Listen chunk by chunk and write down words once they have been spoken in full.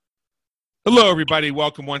Hello, everybody.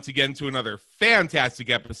 Welcome once again to another fantastic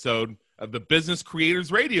episode of the Business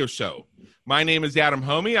Creators Radio Show. My name is Adam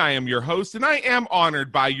Homey. I am your host, and I am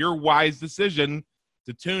honored by your wise decision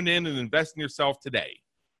to tune in and invest in yourself today.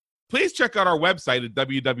 Please check out our website at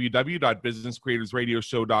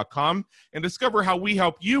www.businesscreatorsradioshow.com and discover how we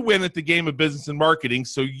help you win at the game of business and marketing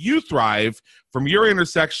so you thrive from your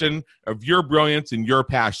intersection of your brilliance and your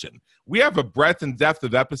passion. We have a breadth and depth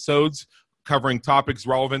of episodes covering topics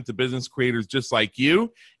relevant to business creators just like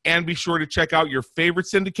you. And be sure to check out your favorite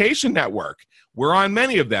syndication network. We're on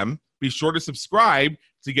many of them. Be sure to subscribe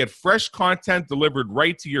to get fresh content delivered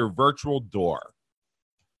right to your virtual door.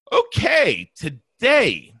 Okay,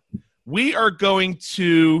 today we are going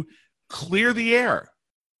to clear the air.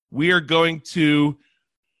 We are going to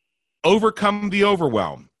overcome the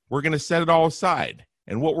overwhelm. We're going to set it all aside.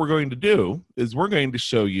 And what we're going to do is we're going to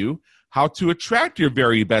show you how to attract your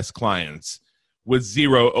very best clients with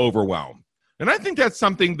zero overwhelm. And I think that's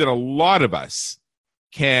something that a lot of us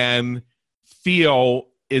can feel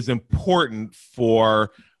is important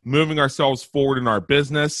for moving ourselves forward in our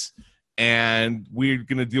business. And we're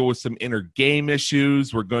going to deal with some inner game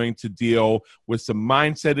issues. We're going to deal with some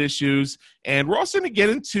mindset issues. And we're also going to get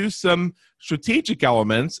into some strategic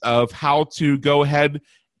elements of how to go ahead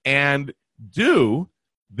and do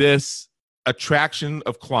this attraction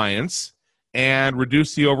of clients and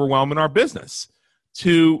reduce the overwhelm in our business.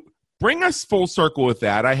 To bring us full circle with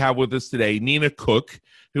that, I have with us today Nina Cook,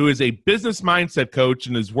 who is a business mindset coach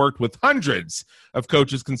and has worked with hundreds of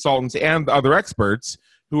coaches, consultants, and other experts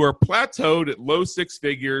who are plateaued at low six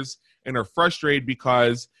figures and are frustrated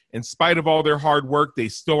because, in spite of all their hard work, they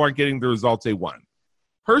still aren't getting the results they want.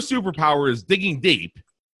 Her superpower is digging deep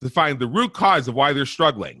to find the root cause of why they're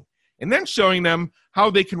struggling, and then showing them how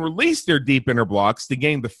they can release their deep inner blocks to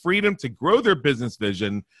gain the freedom to grow their business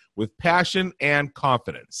vision with passion and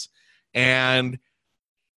confidence. And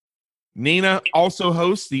Nina also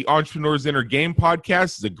hosts the Entrepreneur's Inner Game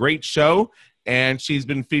podcast. It's a great show, and she's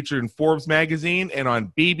been featured in Forbes magazine and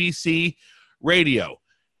on BBC Radio.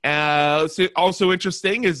 So also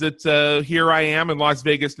interesting is that here I am in Las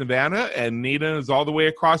Vegas, Nevada, and Nina is all the way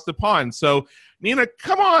across the pond. So Nina,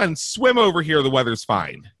 come on, swim over here. The weather's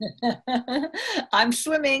fine. I'm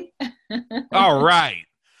swimming. All right.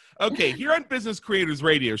 Okay, here on Business Creators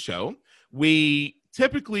Radio Show, we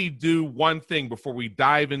typically do one thing before we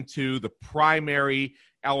dive into the primary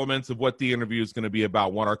elements of what the interview is going to be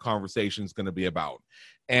about, what our conversation is going to be about.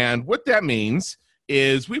 And what that means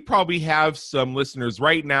is we probably have some listeners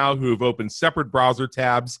right now who have opened separate browser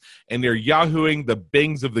tabs and they're Yahooing the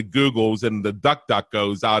Bings of the Googles and the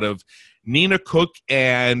DuckDuckGos out of Nina Cook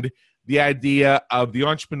and the idea of the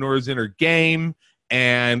Entrepreneur's Inner Game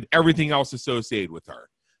and everything else associated with her.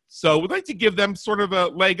 So we'd like to give them sort of a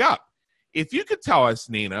leg up. If you could tell us,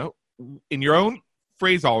 Nina, in your own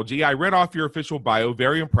phraseology, I read off your official bio,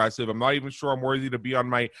 very impressive. I'm not even sure I'm worthy to be on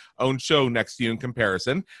my own show next to you in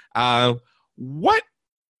comparison. What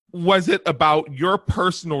was it about your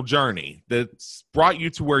personal journey that's brought you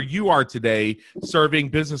to where you are today, serving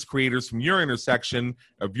business creators from your intersection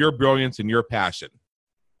of your brilliance and your passion?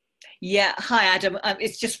 Yeah. Hi, Adam.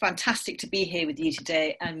 It's just fantastic to be here with you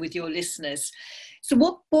today and with your listeners. So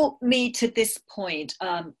what brought me to this point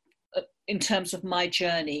in terms of my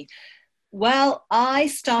journey? Well, I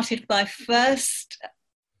started my first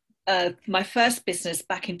business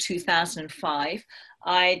back in 2005.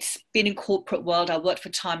 I'd been in corporate world. I worked for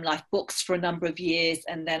Time Life Books for a number of years,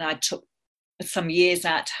 and then I took some years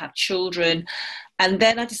out to have children. And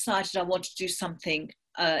then I decided I wanted to do something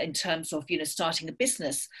in terms of, starting a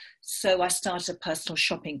business. So I started a personal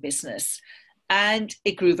shopping business. And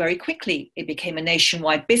it grew very quickly. It became a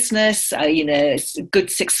nationwide business, it's a good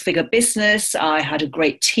six-figure business. I had a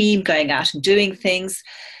great team going out and doing things.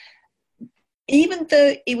 Even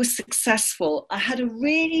though it was successful, I had a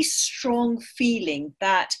really strong feeling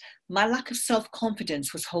that my lack of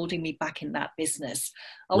self-confidence was holding me back in that business.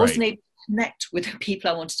 I wasn't able to connect with the people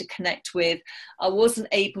I wanted to connect with. I wasn't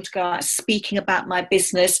able to go out speaking about my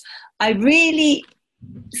business. I really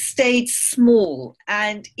stayed small.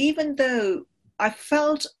 And even though I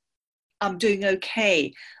felt I'm doing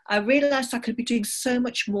okay, I realized I could be doing so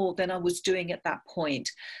much more than I was doing at that point.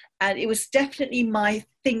 And it was definitely my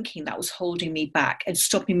thinking that was holding me back and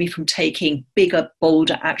stopping me from taking bigger,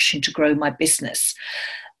 bolder action to grow my business.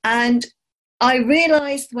 And I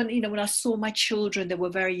realized when I saw my children, they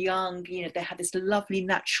were very young, they had this lovely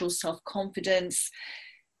natural self-confidence.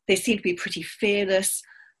 They seemed to be pretty fearless.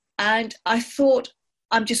 And I thought,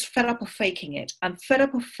 I'm just fed up of faking it. I'm fed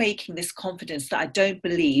up of faking this confidence that I don't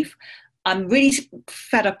believe. I'm really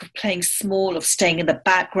fed up of playing small, of staying in the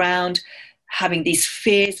background, having these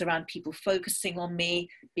fears around people focusing on me,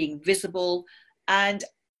 being visible. And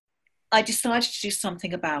I decided to do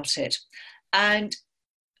something about it. And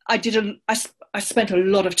I spent a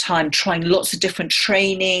lot of time trying lots of different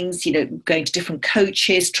trainings, going to different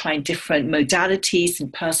coaches, trying different modalities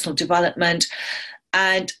in personal development.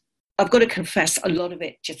 And I've got to confess, a lot of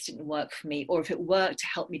it just didn't work for me. Or if it worked, it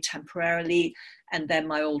helped me temporarily. And then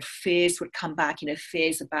my old fears would come back,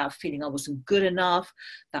 fears about feeling I wasn't good enough,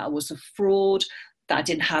 that I was a fraud, that I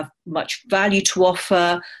didn't have much value to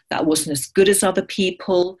offer, that I wasn't as good as other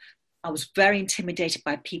people. I was very intimidated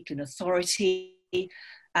by people in authority.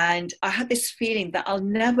 And I had this feeling that I'll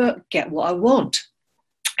never get what I want.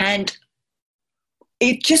 And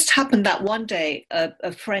it just happened that one day,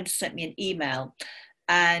 a friend sent me an email.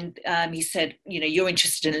 And he said, you're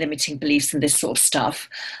interested in limiting beliefs and this sort of stuff.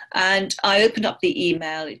 And I opened up the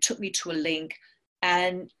email. It took me to a link.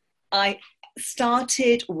 And I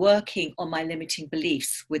started working on my limiting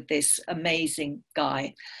beliefs with this amazing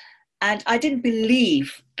guy. And I didn't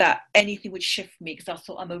believe that anything would shift me, because I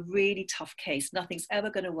thought, I'm a really tough case. Nothing's ever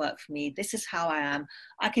going to work for me. This is how I am.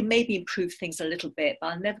 I can maybe improve things a little bit, but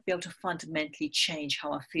I'll never be able to fundamentally change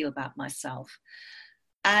how I feel about myself.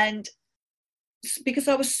 And because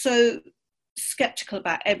I was so skeptical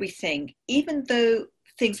about everything, even though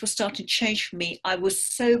things were starting to change for me, I was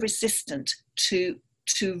so resistant to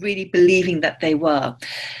really believing that they were.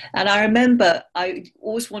 And I remember I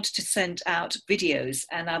always wanted to send out videos,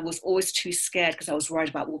 and I was always too scared because I was worried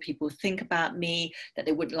about what people would think about me, that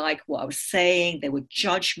they wouldn't like what I was saying, they would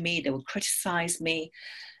judge me, they would criticize me.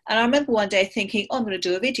 And I remember one day thinking, I'm going to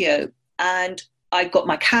do a video. And I got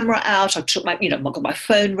my camera out, I took got my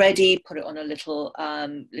phone ready, put it on a little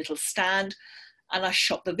stand, and I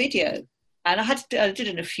shot the video. And I did it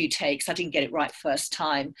in a few takes. I didn't get it right first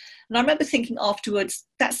time. And I remember thinking afterwards,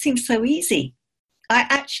 that seems so easy. I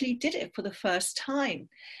actually did it for the first time.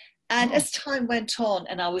 And as time went on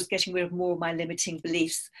and I was getting rid of more of my limiting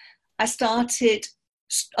beliefs, I started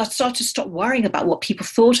to stop worrying about what people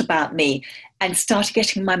thought about me and started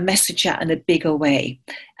getting my message out in a bigger way.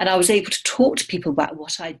 And I was able to talk to people about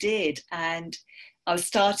what I did. And I was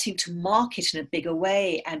starting to market in a bigger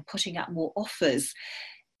way and putting out more offers.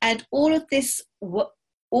 And all of this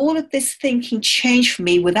thinking changed for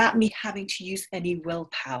me without me having to use any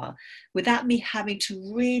willpower, without me having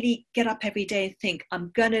to really get up every day and think, I'm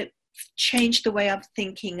going to change the way I'm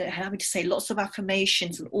thinking, having to say lots of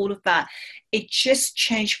affirmations and all of that. It just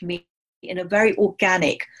changed me in a very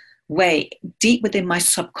organic way, deep within my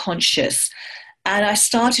subconscious. And I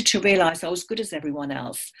started to realize I was good as everyone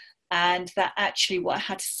else, and that actually what I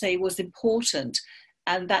had to say was important.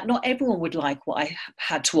 And that not everyone would like what I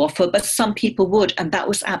had to offer, but some people would, and that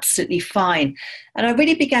was absolutely fine. And I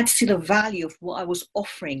really began to see the value of what I was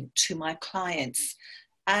offering to my clients.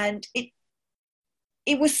 And it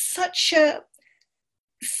was such a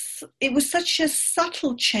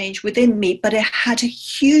subtle change within me, but it had a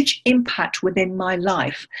huge impact within my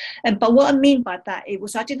life. But what I mean by that,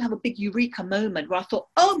 I didn't have a big eureka moment where I thought,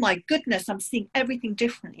 oh my goodness, I'm seeing everything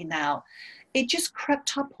differently now. It just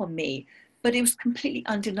crept up on me. But it was completely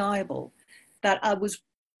undeniable that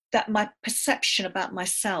my perception about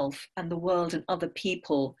myself and the world and other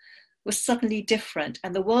people was suddenly different.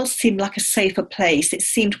 And the world seemed like a safer place. It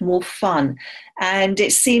seemed more fun. And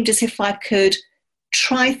it seemed as if I could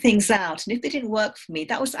try things out. And if they didn't work for me,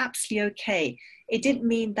 that was absolutely okay. It didn't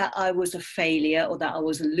mean that I was a failure or that I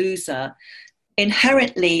was a loser.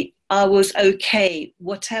 Inherently, I was okay,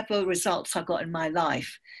 whatever results I got in my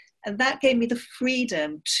life. And that gave me the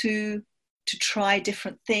freedom to try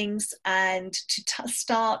different things and to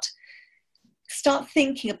start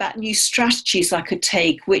thinking about new strategies I could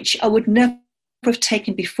take, which I would never have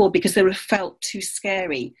taken before because they would have felt too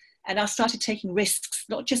scary. And I started taking risks,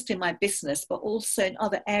 not just in my business, but also in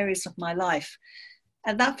other areas of my life.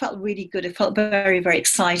 And that felt really good. It felt very, very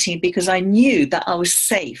exciting because I knew that I was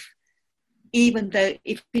safe. Even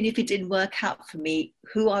if it didn't work out for me,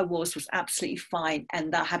 who I was absolutely fine.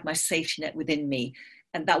 And that I had my safety net within me.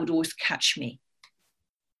 And that would always catch me.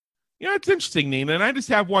 It's interesting, Nina. And I just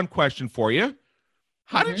have one question for you.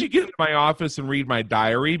 How did you get into my office and read my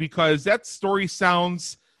diary? Because that story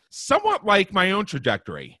sounds somewhat like my own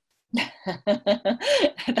trajectory.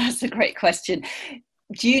 That's a great question.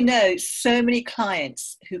 Do you know, so many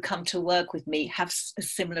clients who come to work with me have a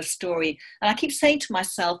similar story. And I keep saying to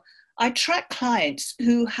myself, I track clients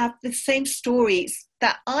who have the same stories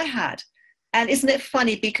that I had. And isn't it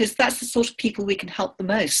funny? Because that's the sort of people we can help the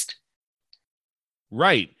most.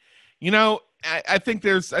 Right. I think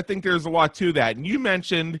there's a lot to that. And you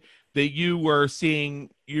mentioned that you're seeing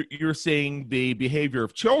the behavior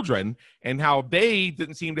of children and how they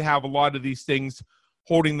didn't seem to have a lot of these things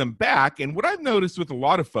holding them back. And what I've noticed with a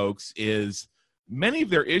lot of folks is many of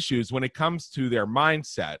their issues when it comes to their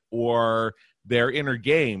mindset or their inner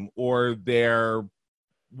game or their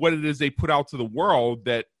what it is they put out to the world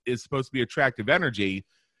that is supposed to be attractive energy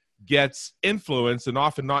gets influenced, and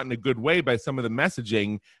often not in a good way, by some of the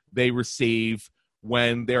messaging they receive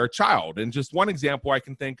when they're a child. And just one example I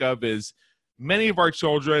can think of is many of our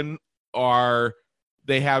children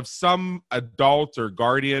they have some adult or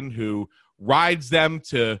guardian who rides them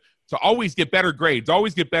to always get better grades,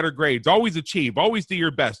 always achieve, always do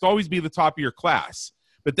your best, always be the top of your class.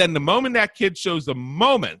 But then the moment that kid shows a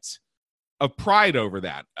moment of pride over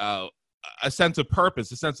that, a sense of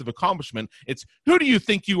purpose, a sense of accomplishment, it's, who do you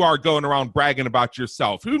think you are going around bragging about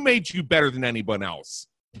yourself? Who made you better than anyone else?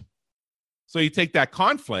 So you take that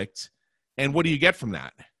conflict, and what do you get from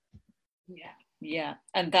that? Yeah.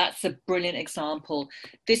 And that's a brilliant example.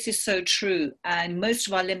 This is so true. And most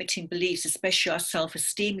of our limiting beliefs, especially our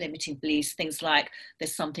self-esteem limiting beliefs, things like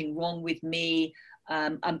there's something wrong with me,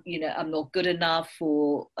 I'm not good enough,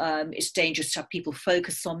 or it's dangerous to have people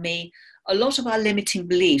focus on me. A lot of our limiting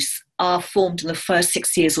beliefs are formed in the first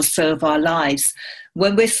 6 years or so of our lives.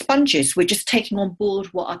 When we're sponges, we're just taking on board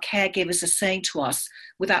what our caregivers are saying to us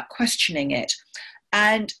without questioning it.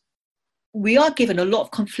 And we are given a lot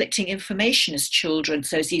of conflicting information as children.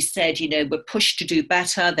 So as you said, we're pushed to do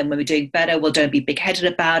better. Then when we're doing better, well, don't be big-headed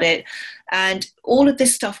about it. And all of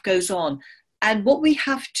this stuff goes on. And what we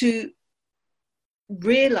have to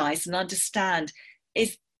realize and understand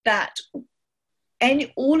is that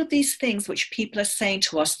all of these things which people are saying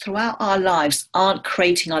to us throughout our lives aren't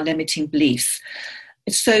creating our limiting beliefs.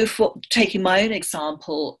 So for taking my own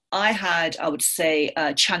example, I had, I would say,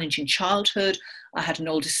 a challenging childhood. I had an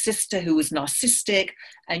older sister who was narcissistic,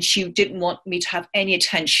 and she didn't want me to have any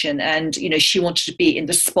attention. And, she wanted to be in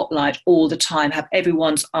the spotlight all the time, have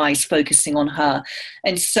everyone's eyes focusing on her.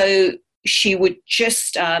 And so she would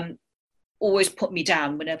just always put me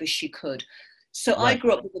down whenever she could. So right. I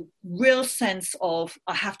grew up with a real sense of,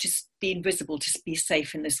 I have to be invisible to be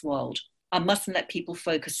safe in this world. I mustn't let people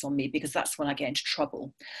focus on me, because that's when I get into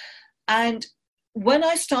trouble. And when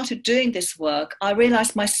I started doing this work, I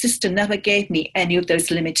realized my sister never gave me any of those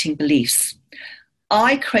limiting beliefs.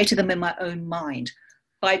 I created them in my own mind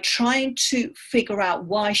by trying to figure out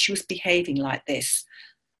why she was behaving like this,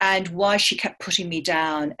 and why she kept putting me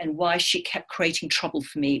down, and why she kept creating trouble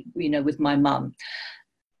for me, with my mum.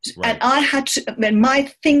 Right. And I had to,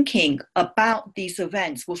 my thinking about these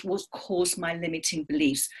events was what caused my limiting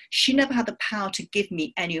beliefs. She never had the power to give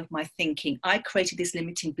me any of my thinking. I created these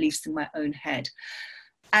limiting beliefs in my own head.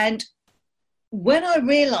 And when I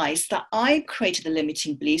realized that I created the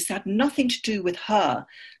limiting beliefs that had nothing to do with her,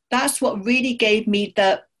 that's what really gave me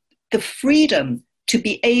the freedom to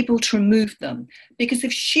be able to remove them. Because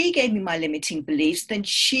if she gave me my limiting beliefs, then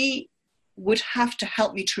she would have to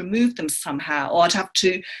help me to remove them somehow, or I'd have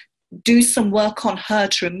to do some work on her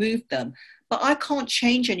to remove them. But I can't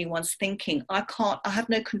change anyone's thinking. I have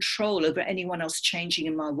no control over anyone else changing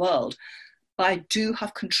in my world. But I do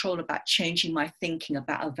have control about changing my thinking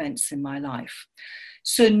about events in my life.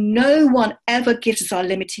 So no one ever gives us our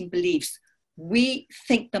limiting beliefs. We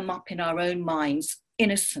think them up in our own minds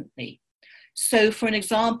innocently. So for an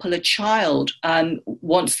example, a child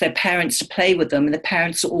wants their parents to play with them, and the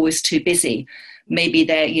parents are always too busy. Maybe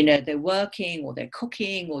they're working, or they're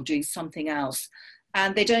cooking, or doing something else,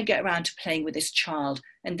 and they don't get around to playing with this child.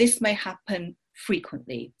 And this may happen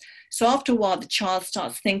frequently. So after a while, the child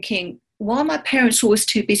starts thinking, why are my parents always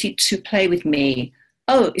too busy to play with me?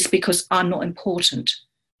 Oh, it's because I'm not important.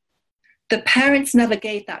 The parents never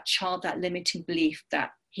gave that child that limiting belief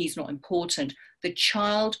that he's not important. The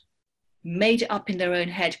child made it up in their own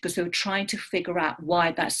head because they were trying to figure out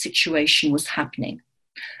why that situation was happening.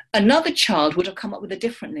 Another child would have come up with a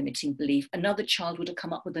different limiting belief. Another child would have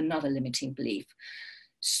come up with another limiting belief.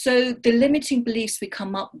 So the limiting beliefs we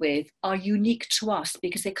come up with are unique to us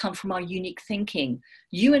because they come from our unique thinking.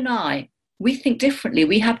 You and I, we think differently.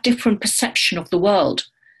 We have different perception of the world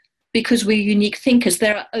because we're unique thinkers.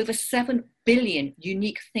 There are over 7 billion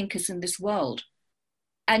unique thinkers in this world.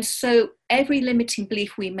 And so every limiting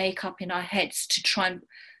belief we make up in our heads to try and,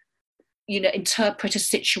 interpret a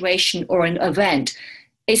situation or an event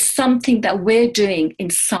is something that we're doing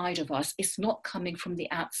inside of us. It's not coming from the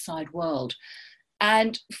outside world.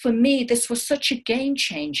 And for me, this was such a game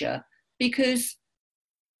changer because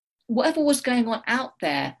whatever was going on out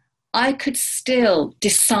there, I could still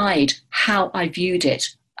decide how I viewed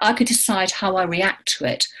it. I could decide how I react to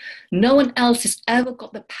it. No one else has ever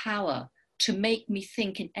got the power to make me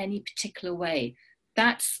think in any particular way.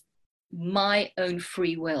 That's my own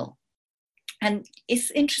free will. And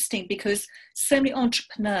it's interesting because so many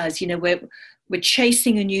entrepreneurs, we're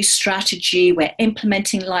chasing a new strategy, we're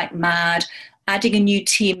implementing like mad, adding a new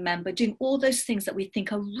team member, doing all those things that we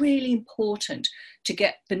think are really important to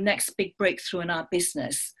get the next big breakthrough in our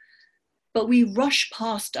business. But we rush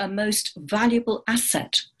past our most valuable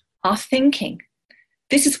asset, our thinking.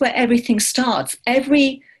 This is where everything starts.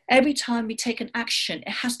 Every time we take an action,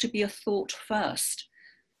 it has to be a thought first.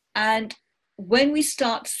 And when we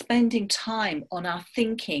start spending time on our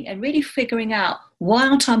thinking and really figuring out, why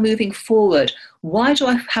aren't I moving forward? Why do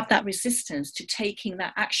I have that resistance to taking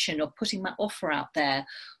that action or putting my offer out there,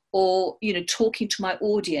 or, talking to my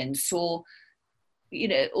audience, or,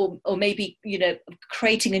 or maybe,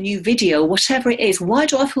 creating a new video, whatever it is? Why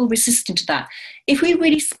do I feel resistant to that? If we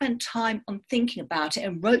really spent time on thinking about it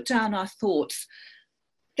and wrote down our thoughts,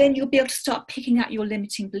 then you'll be able to start picking out your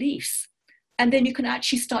limiting beliefs. And then you can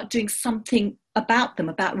actually start doing something about them,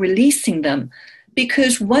 about releasing them.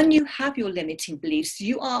 Because when you have your limiting beliefs,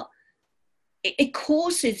 it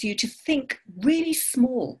causes you to think really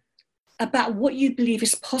small about what you believe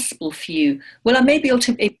is possible for you. Well, I may be able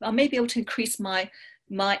to increase my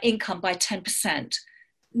income by 10%.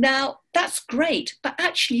 Now, that's great, but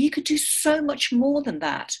actually you could do so much more than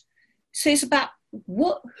that. So it's about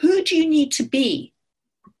who do you need to be?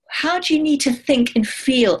 How do you need to think and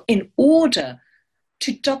feel in order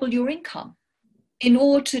to double your income, in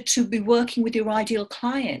order to be working with your ideal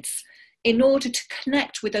clients, in order to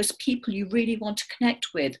connect with those people you really want to connect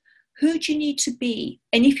with? Who do you need to be?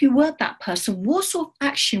 And if you weren't that person, what sort of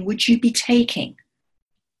action would you be taking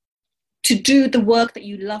to do the work that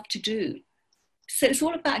you love to do? So it's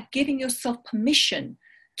all about giving yourself permission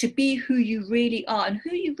to be who you really are. And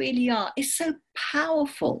who you really are is so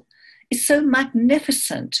powerful. It's so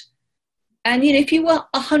magnificent. And, if you were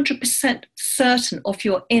 100% certain of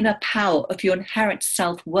your inner power, of your inherent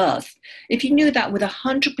self-worth, if you knew that with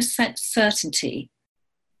 100% certainty,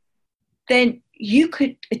 then you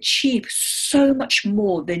could achieve so much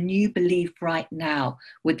more than you believe right now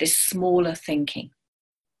with this smaller thinking.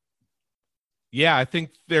 Yeah, I think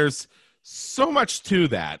there's so much to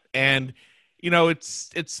that. And,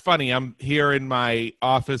 it's funny. I'm here in my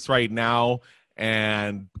office right now,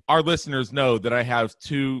 and our listeners know that I have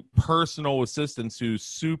two personal assistants who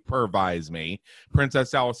supervise me,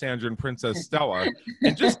 Princess Alessandra and Princess Stella.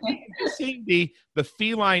 And just seeing the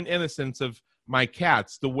feline innocence of my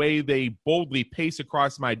cats, the way they boldly pace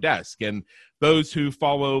across my desk. And those who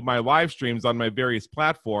follow my live streams on my various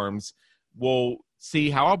platforms will see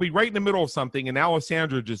how I'll be right in the middle of something, and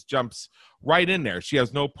Alessandra just jumps right in there. She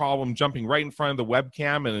has no problem jumping right in front of the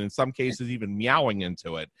webcam, and in some cases even meowing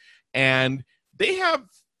into it. And they have,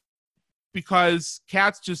 because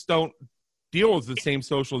cats just don't deal with the same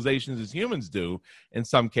socializations as humans do in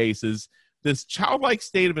some cases, this childlike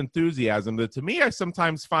state of enthusiasm that to me I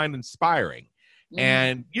sometimes find inspiring.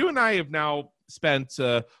 And you and I have now spent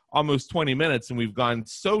almost 20 minutes, and we've gone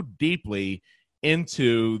so deeply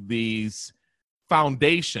into these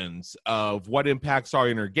foundations of what impacts our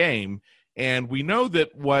inner game. And we know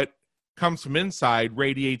that what comes from inside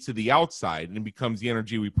radiates to the outside and becomes the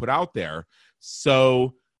energy we put out there.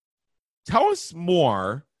 So tell us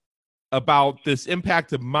more about this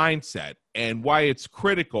impact of mindset and why it's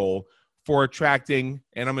critical for attracting,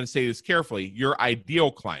 and I'm going to say this carefully, your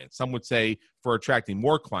ideal clients. Some would say for attracting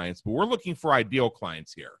more clients, but we're looking for ideal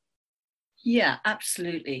clients here. Yeah,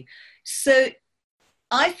 absolutely. So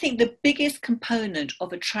I think the biggest component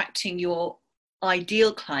of attracting your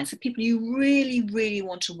ideal clients, the people you really, really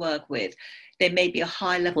want to work with, they may be a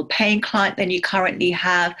high-level paying client than you currently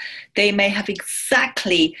have. They may have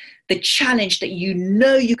exactly the challenge that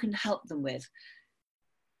you can help them with.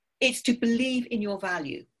 It's to believe in your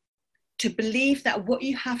value, to believe that what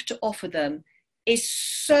you have to offer them is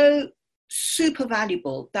so super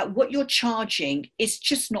valuable that what you're charging is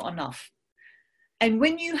just not enough. And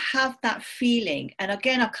when you have that feeling, and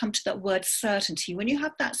again, I'll come to that word certainty, when you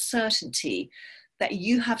have that certainty that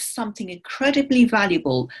you have something incredibly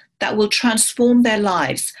valuable that will transform their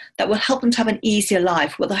lives, that will help them to have an easier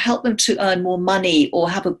life, will help them to earn more money or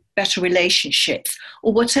have a better relationships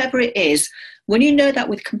or whatever it is, when you know that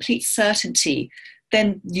with complete certainty,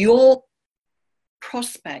 then your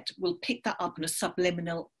prospect will pick that up on a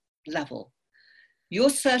subliminal level.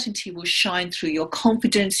 Your certainty will shine through your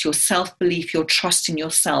confidence, your self-belief, your trust in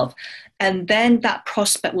yourself. And then that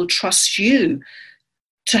prospect will trust you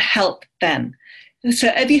to help them. So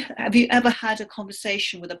have you ever had a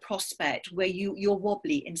conversation with a prospect where you're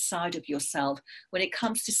wobbly inside of yourself when it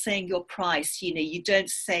comes to saying your price? You don't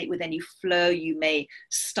say it with any flow. You may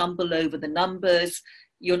stumble over the numbers.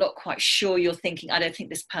 You're not quite sure. You're thinking, I don't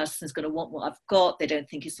think this person's going to want what I've got. They don't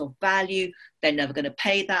think it's of value. They're never going to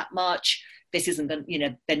pay that much. This isn't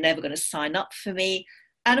going, they're never going to sign up for me.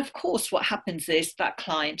 And of course, what happens is that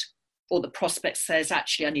client or the prospect says,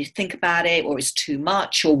 actually, I need to think about it, or it's too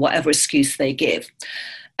much, or whatever excuse they give.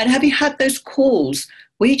 And have you had those calls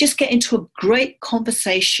where you just get into a great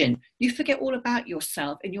conversation, you forget all about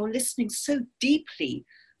yourself, and you're listening so deeply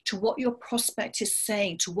to what your prospect is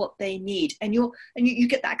saying, to what they need, and you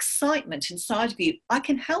get that excitement inside of you. I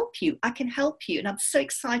can help you, and I'm so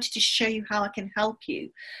excited to show you how I can help you.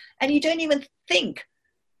 And you don't even think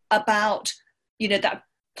about, that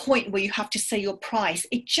point where you have to say your price.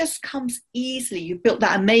 It just comes easily. You built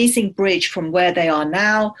that amazing bridge from where they are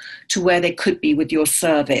now to where they could be with your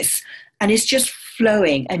service, and it's just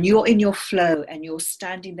flowing, and you're in your flow, and you're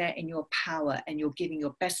standing there in your power, and you're giving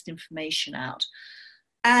your best information out.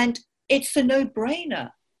 And it's a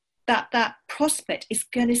no-brainer that that prospect is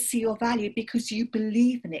going to see your value because you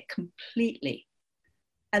believe in it completely,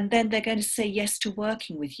 and then they're going to say yes to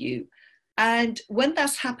working with you. And when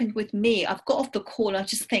that's happened with me, I've got off the call and I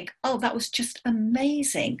just think, oh, that was just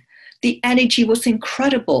amazing. The energy was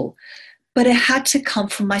incredible. But it had to come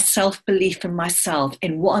from my self-belief in myself,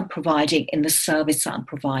 in what I'm providing, in the service that I'm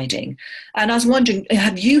providing. And I was wondering,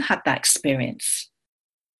 have you had that experience?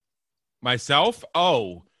 Myself?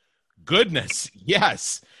 Oh, goodness.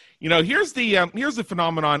 Yes. Here's the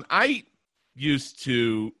phenomenon I used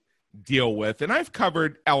to deal with, and I've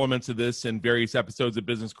covered elements of this in various episodes of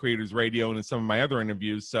Business Creators Radio and in some of my other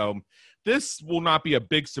interviews, so this will not be a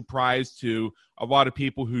big surprise to a lot of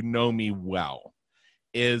people who know me well.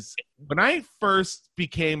 Is when I first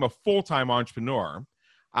became a full-time entrepreneur,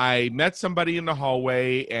 I met somebody in the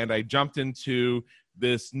hallway and I jumped into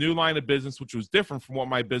this new line of business, which was different from what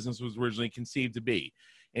my business was originally conceived to be.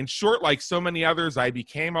 In short, like so many others, I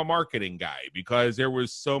became a marketing guy because there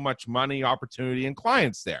was so much money, opportunity, and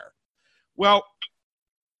clients there. Well,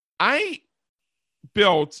 I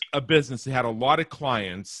built a business that had a lot of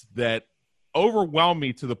clients that overwhelmed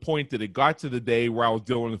me to the point that it got to the day where I was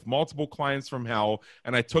dealing with multiple clients from hell,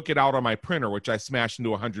 and I took it out on my printer, which I smashed into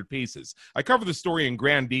 100 pieces. I cover the story in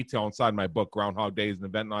grand detail inside my book, Groundhog Day is an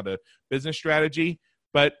Event, Not a Business Strategy.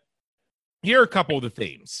 But here are a couple of the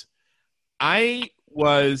themes. I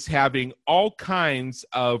was having all kinds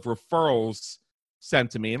of referrals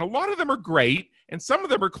sent to me, and a lot of them are great, and some of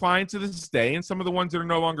them are clients to this day, and some of the ones that are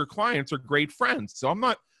no longer clients are great friends. So I'm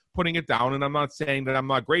not putting it down, and I'm not saying that I'm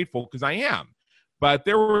not grateful, because I am. But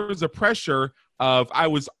there was a pressure of I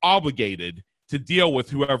was obligated to deal with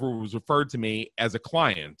whoever was referred to me as a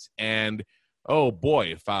client. And oh boy,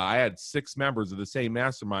 if I had 6 members of the same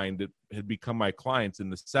mastermind that had become my clients, in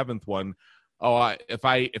the 7th one,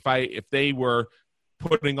 if they were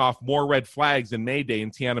putting off more red flags in May Day in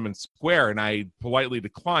Tiananmen Square, and I politely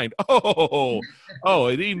declined.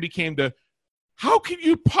 It even became how can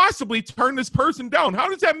you possibly turn this person down? How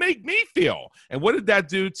does that make me feel? And what did that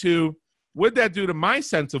do to my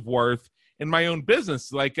sense of worth in my own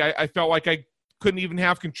business? Like I felt like I couldn't even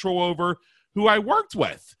have control over who I worked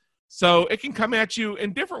with. So it can come at you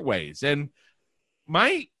in different ways. And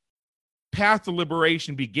my path to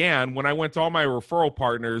liberation began when I went to all my referral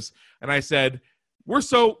partners and I said, we're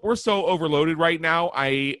so overloaded right now.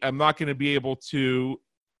 I am not going to be able to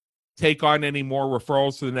take on any more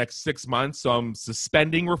referrals for the next 6 months. So I'm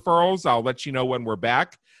suspending referrals. I'll let you know when we're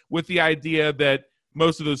back, with the idea that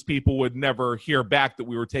most of those people would never hear back that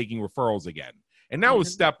we were taking referrals again. And that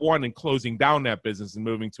was step one in closing down that business and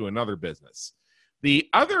moving to another business. The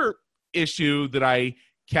other issue that I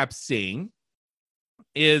kept seeing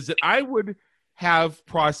is that I would have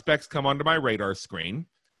prospects come onto my radar screen.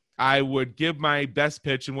 I would give my best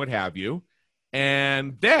pitch and what have you.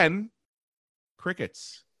 And then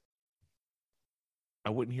crickets.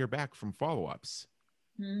 I wouldn't hear back from follow-ups.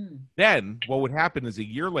 Then what would happen is a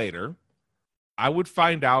year later, I would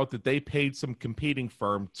find out that they paid some competing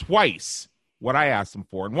firm twice what I asked them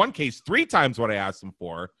for. In one case, 3 times what I asked them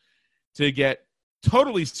for, to get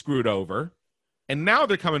totally screwed over. And now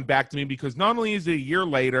they're coming back to me because not only is it a year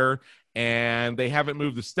later and they haven't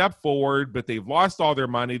moved a step forward, but they've lost all their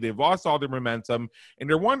money, they've lost all their momentum, and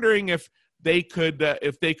they're wondering if they could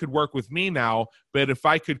work with me now, but if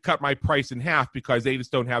I could cut my price in half because they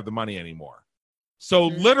just don't have the money anymore. So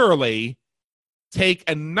literally take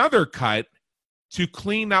another cut to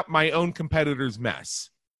clean up my own competitor's mess.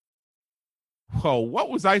 Whoa, what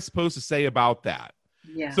was I supposed to say about that?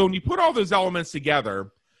 Yeah. So when you put all those elements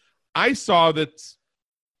together, I saw that,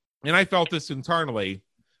 and I felt this internally,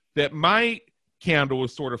 that my candle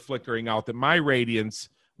was sort of flickering out, that my radiance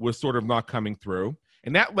was sort of not coming through.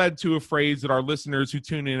 And that led to a phrase that our listeners who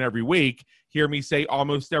tune in every week hear me say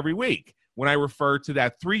almost every week when I refer to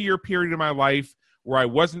that 3-year period in my life where I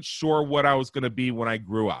wasn't sure what I was going to be when I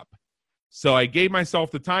grew up. So I gave myself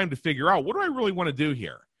the time to figure out, what do I really want to do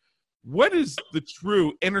here? What is the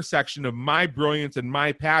true intersection of my brilliance and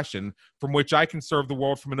my passion from which I can serve the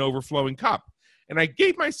world from an overflowing cup? And I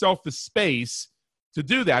gave myself the space to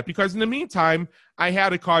do that because in the meantime, I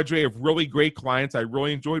had a cadre of really great clients I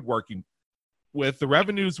really enjoyed working with. The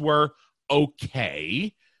revenues were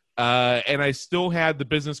okay. And I still had the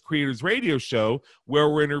Business Creators Radio Show where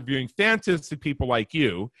we're interviewing fantastic people like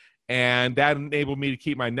you. And that enabled me to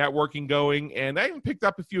keep my networking going. And I even picked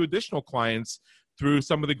up a few additional clients through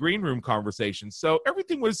some of the green room conversations. So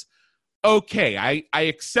everything was okay. I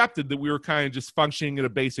accepted that we were kind of just functioning at a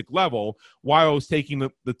basic level while I was taking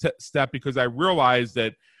the step, because I realized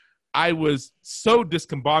that I was so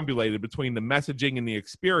discombobulated between the messaging and the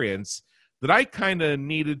experience that I kind of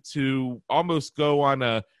needed to almost go on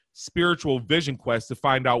a spiritual vision quest to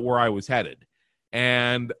find out where I was headed.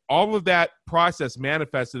 And all of that process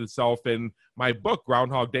manifested itself in my book,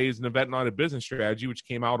 Groundhog Day is an Event, Not a Business Strategy, which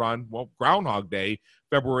came out on, Groundhog Day,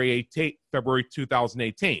 February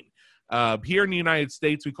 2018. Here in the United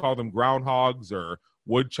States, we call them groundhogs or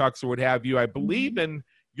woodchucks or what have you. I believe in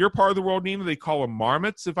your part of the world, Nina, they call them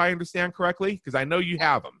marmots, if I understand correctly, because I know you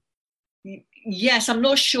have them. Yes, I'm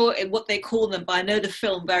not sure what they call them, but I know the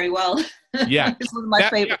film very well. Yeah. It's one of my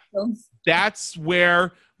favorite films. That's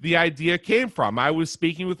where the idea came from. I was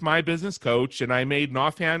speaking with my business coach, and I made an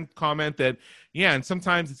offhand comment that, and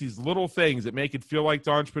sometimes it's these little things that make it feel like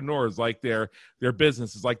to entrepreneurs, like their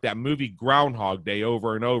business is like that movie Groundhog Day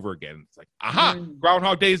over and over again. It's like,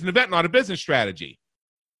 Groundhog Day is an event, not a business strategy.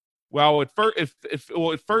 Well, at first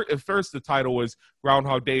the title was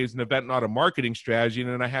Groundhog Day is an event, not a marketing strategy. And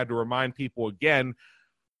then I had to remind people again,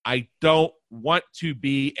 I don't want to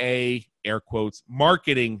be a, air quotes,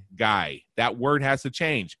 marketing guy. That word has to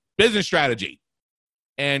change. Business strategy.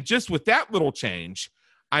 And just with that little change,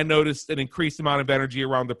 I noticed an increased amount of energy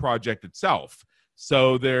around the project itself.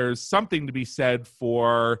 So there's something to be said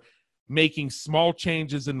for making small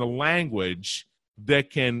changes in the language that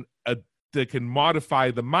can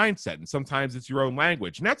modify the mindset. And sometimes it's your own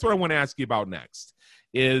language. And that's what I want to ask you about next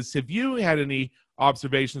is, have you had any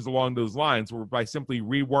observations along those lines where by simply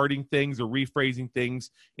rewording things or rephrasing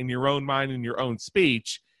things in your own mind and your own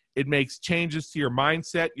speech, it makes changes to your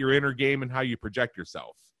mindset, your inner game, and how you project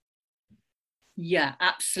yourself? Yeah,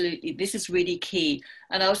 absolutely. This is really key.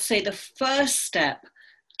 And I would say the first step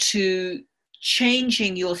to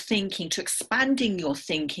changing your thinking, to expanding your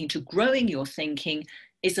thinking, to growing your thinking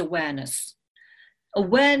is awareness.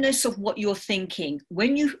 Awareness of what you're thinking.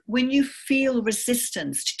 When you feel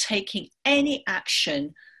resistance to taking any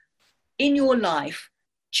action in your life,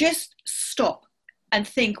 just stop and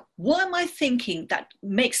think, what am I thinking that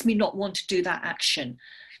makes me not want to do that action?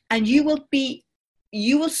 And you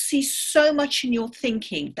will see so much in your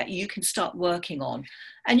thinking that you can start working on.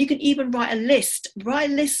 And you can even write a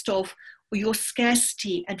list of your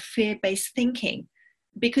scarcity and fear-based thinking,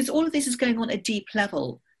 because all of this is going on at a deep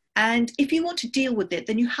level. And if you want to deal with it,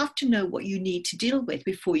 then you have to know what you need to deal with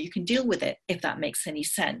before you can deal with it, if that makes any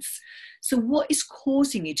sense. So what is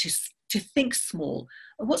causing you to think small?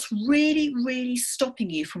 What's really, really stopping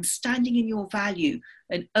you from standing in your value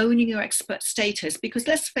and owning your expert status? Because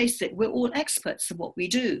let's face it, we're all experts at what we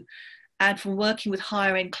do, and from working with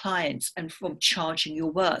higher end clients and from charging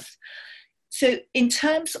your worth. So in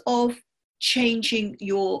terms of changing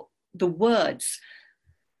the words,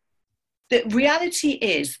 the reality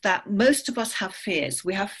is that most of us have fears.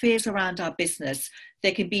 We have fears around our business.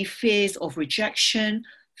 There can be fears of rejection,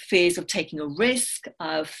 fears of taking a risk,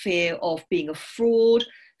 fear of being a fraud,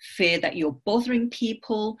 fear that you're bothering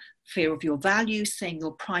people, fear of your value, saying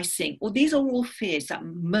your pricing. Well, these are all fears that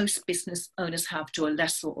most business owners have to a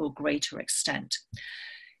lesser or greater extent.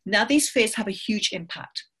 Now, these fears have a huge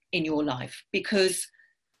impact in your life, because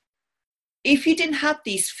if you didn't have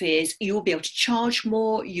these fears, you will be able to charge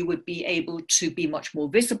more, you would be able to be much more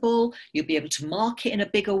visible, you'll be able to market in a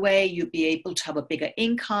bigger way, you'll be able to have a bigger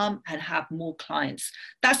income and have more clients.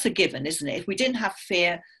 That's a given, isn't it? If we didn't have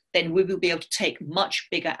fear, then we will be able to take much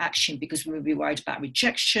bigger action, because we won't be worried about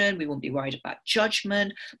rejection, we won't be worried about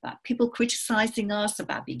judgment, about people criticizing us,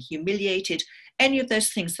 about being humiliated, any of those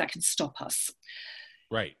things that can stop us.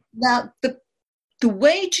 Right. Now, the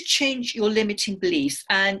way to change your limiting beliefs,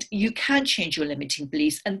 and you can change your limiting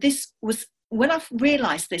beliefs, and this was when I've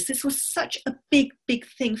realized this was such a big, big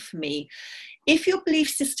thing for me. If your belief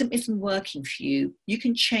system isn't working for you, you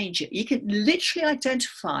can change it. You can literally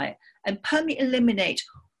identify and permanently eliminate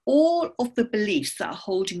all of the beliefs that are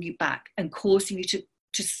holding you back and causing you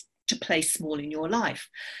to play small in your life.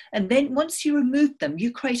 And then once you remove them,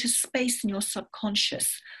 you create a space in your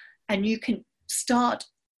subconscious and you can start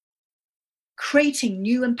creating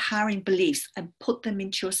new empowering beliefs and put them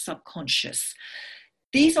into your subconscious.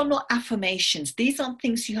 These are not affirmations. These aren't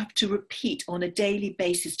things you have to repeat on a daily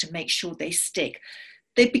basis to make sure they stick.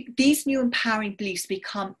 These new empowering beliefs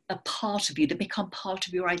become a part of you. They become part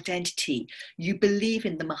of your identity. You believe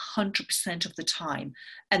in them 100% of the time.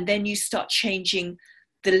 And then you start changing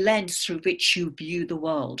the lens through which you view the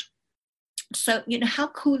world. So, how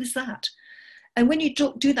cool is that? And when you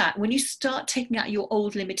do that, when you start taking out your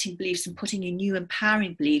old limiting beliefs and putting in new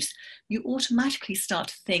empowering beliefs, you automatically start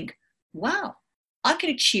to think, wow, I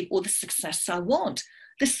can achieve all the success I want.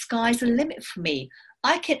 The sky's the limit for me.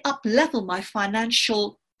 I can up-level my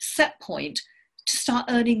financial set point to start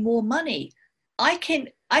earning more money. I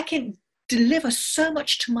can deliver so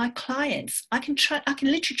much to my clients. I can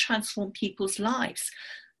literally transform people's lives.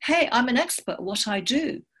 Hey, I'm an expert at what I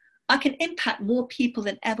do. I can impact more people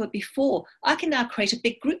than ever before. I can now create a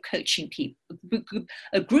big group coaching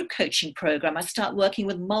program. I start working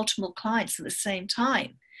with multiple clients at the same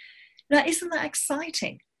time. Now, isn't that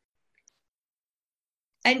exciting?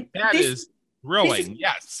 And that is thrilling,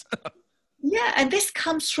 yes. Yeah, and this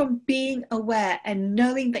comes from being aware and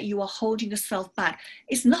knowing that you are holding yourself back.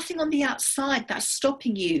 It's nothing on the outside that's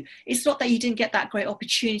stopping you. It's not that you didn't get that great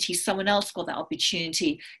opportunity, someone else got that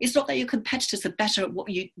opportunity. It's not that your competitors are better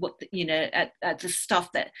at at the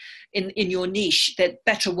stuff that in your niche, they're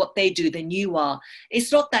better at what they do than you are.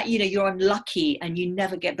 It's not that you're unlucky and you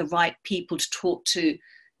never get the right people to talk to.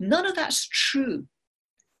 None of that's true.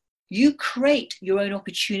 You create your own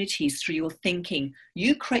opportunities through your thinking.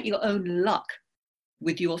 You create your own luck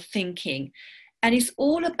with your thinking. And it's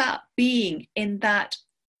all about being in that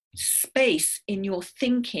space in your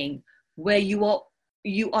thinking where you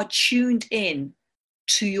are tuned in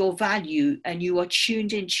to your value and you are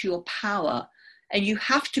tuned into your power. And you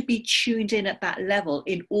have to be tuned in at that level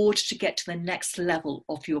in order to get to the next level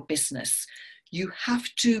of your business. You have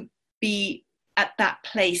to be at that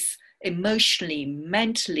place emotionally,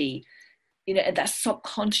 mentally, at that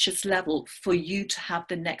subconscious level for you to have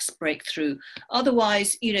the next breakthrough.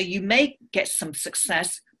 Otherwise, you may get some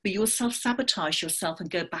success, but you'll self-sabotage yourself and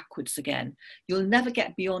go backwards again. You'll never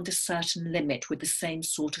get beyond a certain limit with the same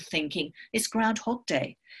sort of thinking. It's Groundhog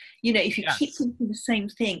Day. If you keep thinking the same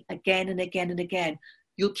thing again and again and again,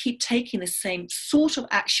 you'll keep taking the same sort of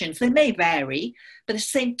actions. They may vary, but the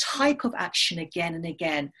same type of action again and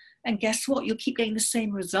again. And guess what? You'll keep getting the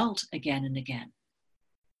same result again and again.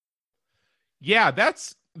 Yeah,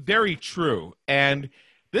 that's very true. And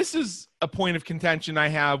this is a point of contention I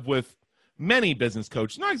have with many business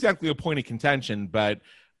coaches. Not exactly a point of contention, but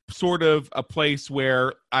sort of a place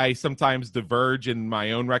where I sometimes diverge in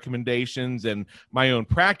my own recommendations and my own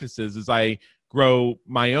practices as I grow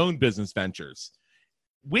my own business ventures.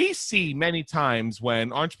 We see many times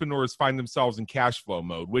when entrepreneurs find themselves in cash flow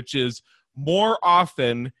mode, which is more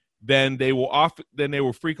often than they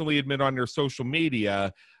will frequently admit on their social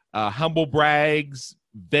media, humble brags,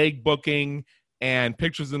 vague booking, and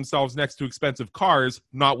pictures of themselves next to expensive cars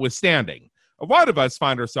notwithstanding. A lot of us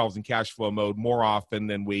find ourselves in cash flow mode more often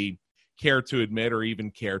than we care to admit or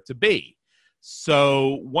even care to be.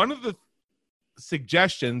 So one of the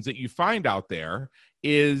suggestions that you find out there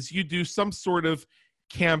is you do some sort of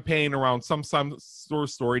campaign around some sort of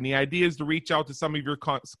story. And the idea is to reach out to some of your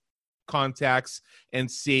contacts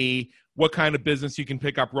and see what kind of business you can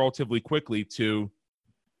pick up relatively quickly to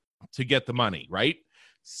get the money, right?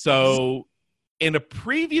 So in a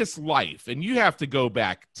previous life, and you have to go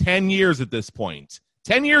back 10 years at this point,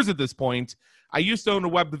 I used to own a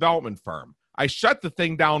web development firm. I shut the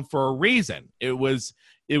thing down for a reason. It was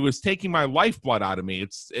taking my lifeblood out of me.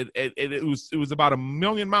 It was about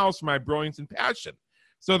 1,000,000 miles from my brilliance and passion.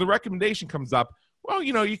 So the recommendation comes up, well,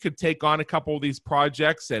 you could take on a couple of these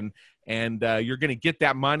projects and you're going to get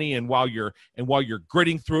that money. And while you're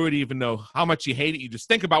gritting through it, even though how much you hate it, you just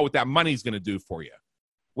think about what that money is going to do for you.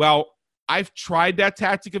 Well, I've tried that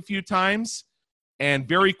tactic a few times and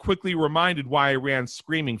very quickly reminded why I ran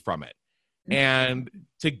screaming from it. And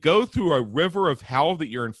to go through a river of hell that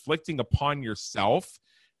you're inflicting upon yourself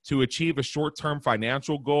to achieve a short-term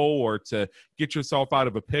financial goal or to get yourself out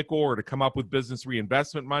of a pickle or to come up with business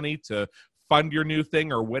reinvestment money to fund your new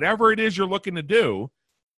thing or whatever it is you're looking to do,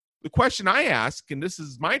 the question I ask, and this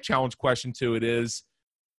is my challenge question to it, is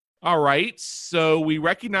All right. So we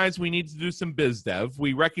recognize we need to do some biz dev.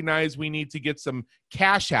 We recognize we need to get some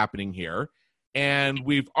cash happening here. And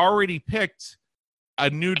we've already picked a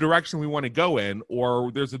new direction we want to go in,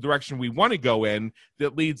 or there's a direction we want to go in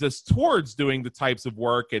that leads us towards doing the types of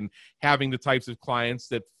work and having the types of clients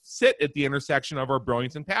that sit at the intersection of our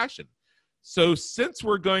brilliance and passion. So since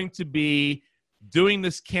we're going to be doing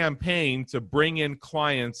this campaign to bring in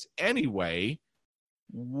clients anyway,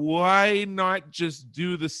 why not just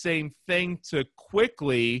do the same thing to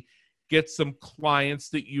quickly get some clients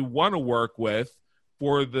that you want to work with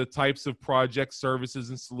for the types of projects, services,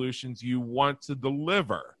 and solutions you want to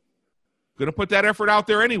deliver? Going to put that effort out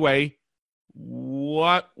there anyway.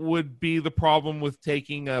 What would be the problem with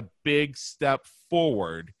taking a big step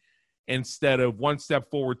forward instead of one step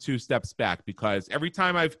forward, two steps back? Because every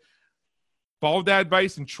time I've followed that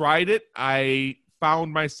advice and tried it, I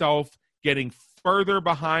found myself getting further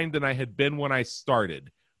behind than I had been when I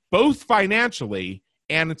started, both financially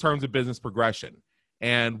and in terms of business progression.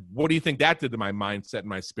 And what do you think that did to my mindset and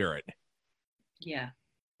my spirit? Yeah.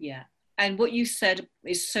 And what you said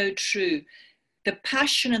is so true. The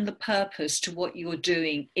passion and the purpose to what you're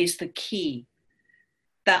doing is the key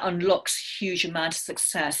that unlocks huge amount of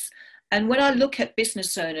success. And when I look at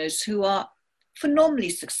business owners who are phenomenally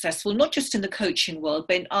successful, not just in the coaching world,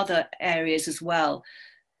 but in other areas as well,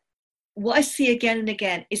 what I see again and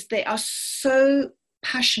again is they are so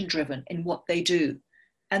passion driven in what they do.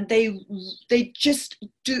 And they just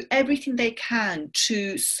do everything they can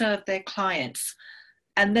to serve their clients.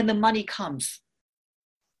 And then the money comes.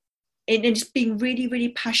 And it's being really, really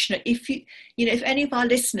passionate. If if any of our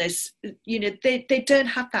listeners, they don't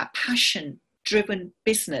have that passion driven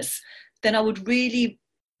business, then I would really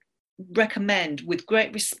recommend with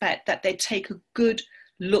great respect that they take a good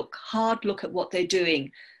look, hard look at what they're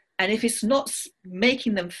doing. And if it's not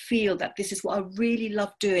making them feel that this is what I really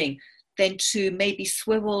love doing, then to maybe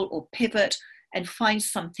swivel or pivot and find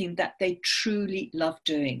something that they truly love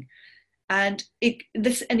doing. And if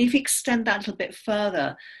you extend that a little bit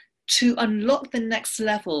further, to unlock the next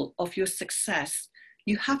level of your success,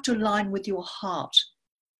 you have to align with your heart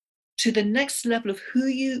to the next level of who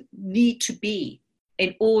you need to be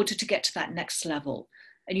in order to get to that next level.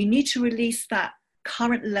 And you need to release that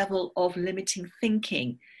current level of limiting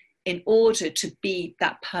thinking in order to be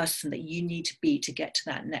that person that you need to be to get to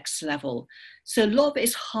that next level. So a lot of it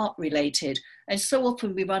is heart related. And so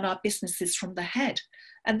often we run our businesses from the head.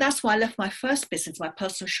 And that's why I left my first business, my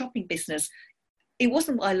personal shopping business. It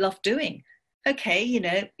wasn't what I loved doing. Okay,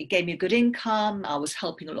 it gave me a good income. I was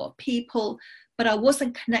helping a lot of people, but I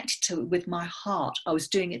wasn't connected to it with my heart. I was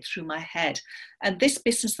doing it through my head. And this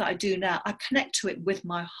business that I do now, I connect to it with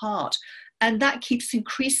my heart. And that keeps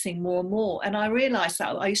increasing more and more. And I realized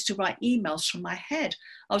that I used to write emails from my head.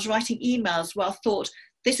 I was writing emails where I thought,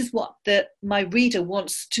 this is what my reader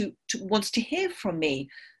wants to hear from me.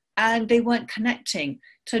 And they weren't connecting.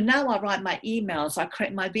 So now I write my emails, I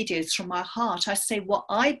create my videos from my heart. I say what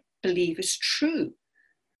I believe is true.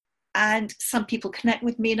 And some people connect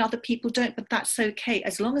with me and other people don't, but that's okay.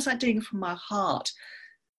 As long as I'm doing it from my heart,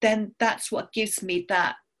 then that's what gives me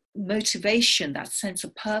that motivation, that sense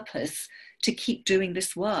of purpose to keep doing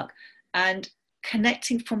this work. And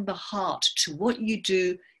connecting from the heart to what you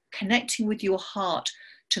do, connecting with your heart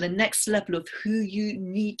to the next level of who you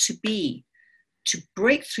need to be to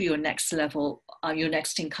break through your next level, your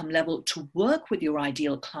next income level, to work with your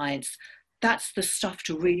ideal clients. That's the stuff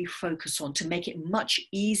to really focus on, to make it much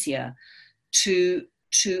easier to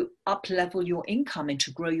up level your income and to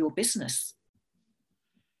grow your business.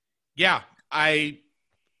 Yeah, I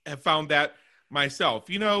have found that myself.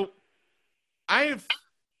 I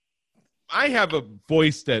have a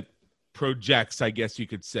voice that projects, I guess you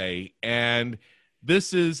could say, and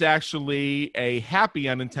this is actually a happy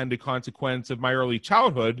unintended consequence of my early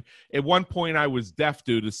childhood. At one point, I was deaf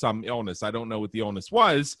due to some illness. I don't know what the illness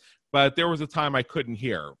was, but there was a time I couldn't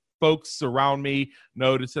hear. Folks around me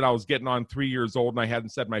noticed that I was getting on 3 years old and I hadn't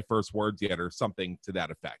said my first words yet or something to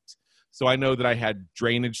that effect. So I know that I had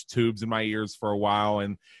drainage tubes in my ears for a while.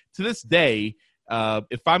 And to this day,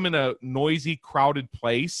 if I'm in a noisy, crowded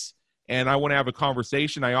place and I want to have a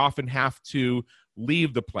conversation, I often have to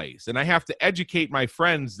leave the place. And I have to educate my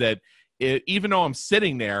friends that even though I'm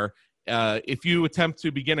sitting there, if you attempt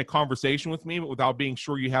to begin a conversation with me without being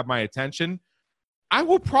sure you have my attention, I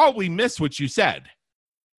will probably miss what you said.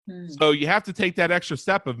 So you have to take that extra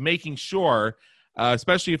step of making sure,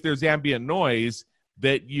 especially if there's ambient noise,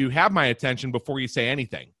 that you have my attention before you say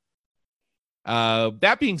anything.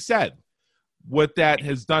 That being said, what that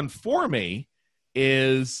has done for me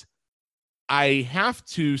is I have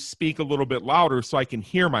to speak a little bit louder so I can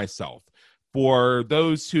hear myself. For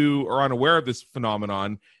those who are unaware of this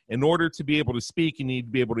phenomenon, in order to be able to speak, you need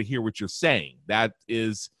to be able to hear what you're saying. That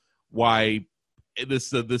is why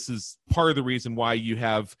this is part of the reason why you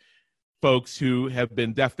have folks who have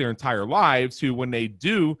been deaf their entire lives, who when they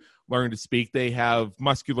do learn to speak, they have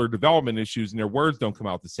muscular development issues and their words don't come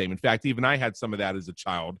out the same. In fact, even I had some of that as a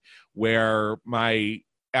child, where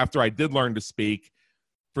after I did learn to speak,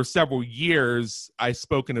 for several years, I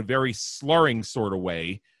spoke in a very slurring sort of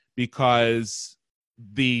way because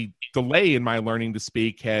the delay in my learning to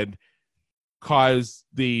speak had caused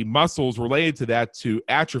the muscles related to that to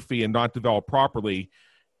atrophy and not develop properly.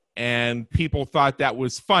 And people thought that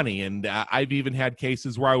was funny. And I've even had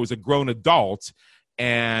cases where I was a grown adult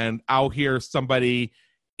and I'll hear somebody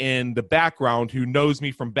in the background who knows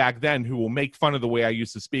me from back then who will make fun of the way I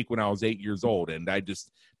used to speak when I was 8 years old. And I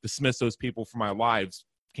just dismiss those people from my lives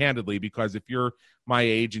candidly, because if you're my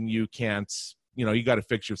age and you can't, you got to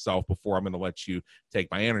fix yourself before I'm going to let you take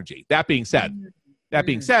my energy. That being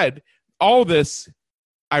said, all this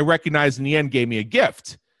I recognize in the end gave me a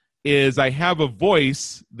gift, is I have a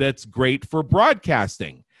voice that's great for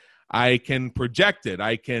broadcasting. I can project it.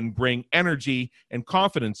 I can bring energy and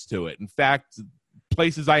confidence to it. In fact,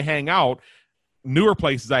 places I hang out, newer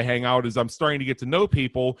places I hang out, as I'm starting to get to know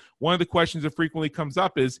people, one of the questions that frequently comes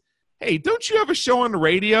up is, hey, don't you have a show on the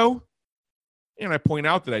radio? And I point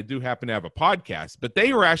out that I do happen to have a podcast, but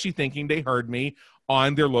they were actually thinking they heard me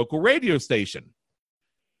on their local radio station.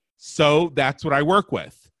 So that's what I work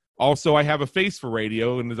with. Also, I have a face for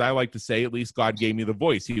radio, and as I like to say, at least God gave me the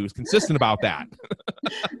voice. He was consistent about that.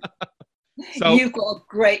 So, you've got a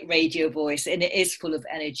great radio voice, and it is full of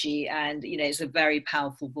energy, and it's a very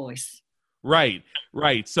powerful voice. Right.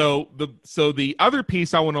 So the other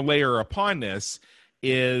piece I want to layer upon this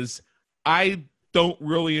is I don't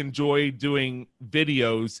really enjoy doing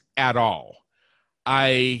videos at all.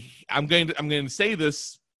 I'm going to say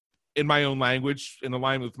this in my own language, in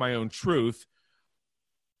alignment with my own truth.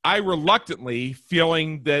 I reluctantly,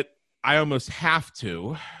 feeling that I almost have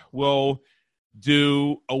to, will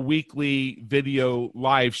do a weekly video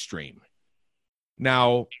live stream.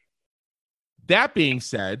 Now, that being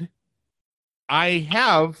said, I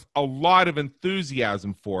have a lot of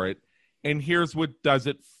enthusiasm for it, and here's what does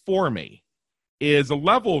it for me, is a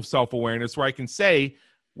level of self-awareness where I can say,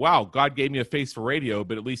 wow, God gave me a face for radio,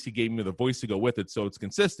 but at least he gave me the voice to go with it, so it's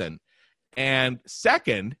consistent. And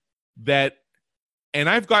second, and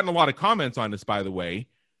I've gotten a lot of comments on this, by the way,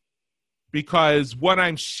 because what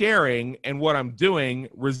I'm sharing and what I'm doing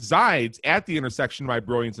resides at the intersection of my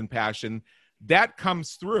brilliance and passion. That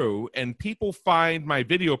comes through, and people find my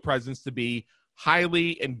video presence to be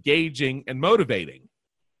highly engaging and motivating.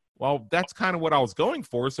 Well, that's kind of what I was going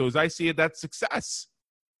for. So as I see it, that's success.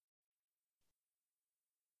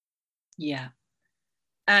 Yeah.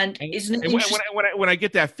 And isn't it when I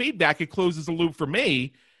get that feedback, it closes the loop for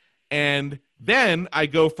me. And then I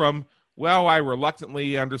go from, well, I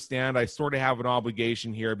reluctantly understand I sort of have an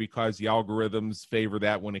obligation here because the algorithms favor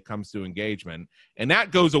that when it comes to engagement. And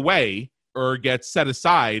that goes away or gets set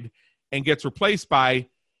aside and gets replaced by,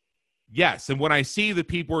 yes. And when I see that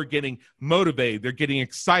people are getting motivated, they're getting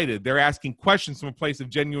excited, they're asking questions from a place of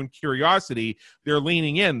genuine curiosity, they're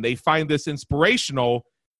leaning in, they find this inspirational,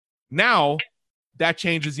 now that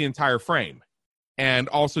changes the entire frame. And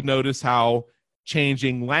also notice how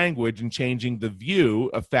changing language and changing the view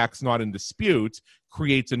of facts not in dispute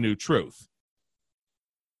creates a new truth.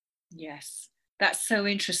 Yes, that's so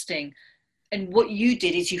interesting. And what you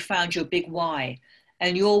did is you found your big why,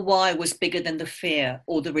 and your why was bigger than the fear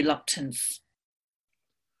or the reluctance.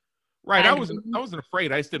 Right. I wasn't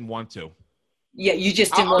afraid. I just didn't want to. Yeah, you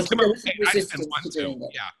just didn't want to. I just didn't want to.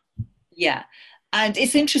 Yeah. And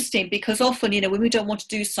it's interesting because often, when we don't want to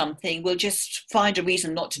do something, we'll just find a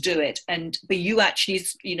reason not to do it. But you actually,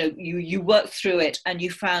 you worked through it and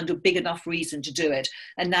you found a big enough reason to do it.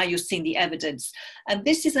 And now you're seeing the evidence. And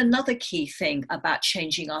this is another key thing about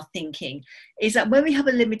changing our thinking, is that when we have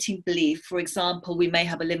a limiting belief, for example, we may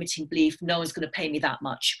have a limiting belief, no one's going to pay me that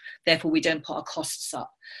much, therefore we don't put our costs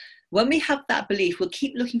up. When we have that belief, we'll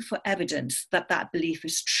keep looking for evidence that that belief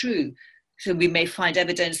is true. So we may find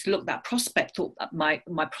evidence, look, that prospect thought that my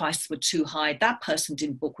prices were too high, that person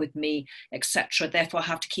didn't book with me, etc. Therefore, I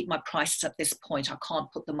have to keep my prices at this point. I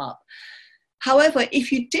can't put them up. However,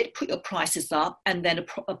 if you did put your prices up and then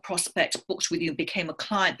a prospect booked with you and became a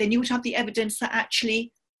client, then you would have the evidence that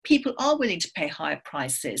actually people are willing to pay higher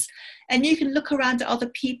prices. And you can look around at other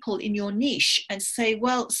people in your niche and say,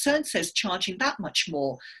 well, so-and-so is charging that much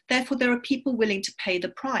more. Therefore, there are people willing to pay the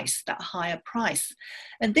price, that higher price.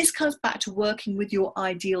 And this comes back to working with your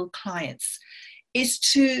ideal clients, is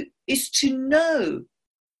to know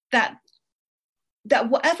that that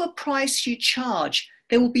whatever price you charge,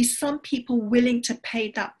 there will be some people willing to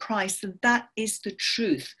pay that price, and that is the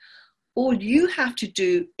truth. All you have to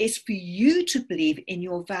do is for you to believe in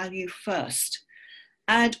your value first.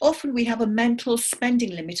 And often we have a mental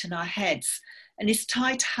spending limit in our heads, and it's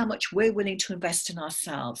tied to how much we're willing to invest in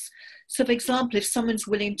ourselves. So for example, if someone's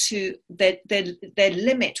willing to, their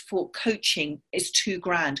limit for coaching is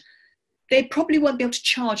 $2,000, they probably won't be able to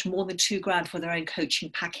charge more than $2,000 for their own coaching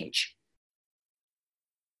package.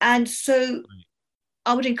 And so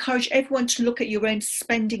I would encourage everyone to look at your own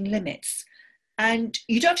spending limits. And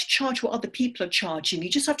you don't have to charge what other people are charging. You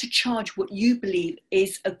just have to charge what you believe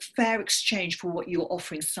is a fair exchange for what you're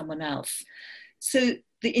offering someone else. So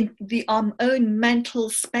the own mental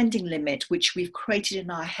spending limit, which we've created in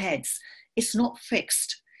our heads, it's not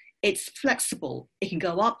fixed. It's flexible. It can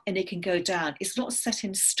go up and it can go down. It's not set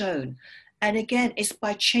in stone. And again, it's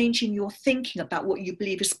by changing your thinking about what you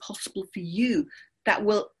believe is possible for you that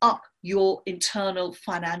will up your internal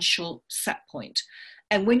financial set point.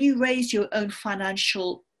 And when you raise your own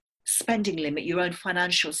financial spending limit, your own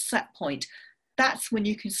financial set point, that's when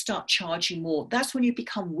you can start charging more. That's when you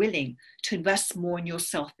become willing to invest more in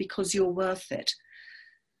yourself because you're worth it.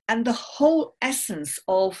 And the whole essence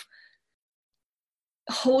of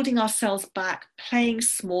holding ourselves back, playing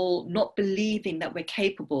small, not believing that we're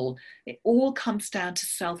capable, it all comes down to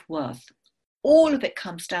self-worth. All of it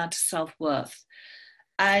comes down to self-worth.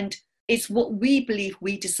 And it's what we believe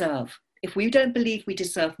we deserve. If we don't believe we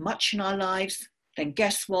deserve much in our lives, then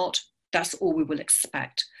guess what? That's all we will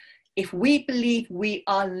expect. If we believe we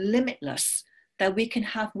are limitless, that we can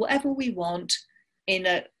have whatever we want in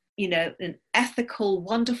an ethical,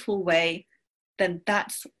 wonderful way, then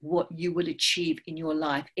that's what you will achieve in your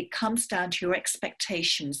life. It comes down to your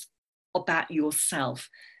expectations about yourself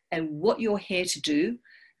and what you're here to do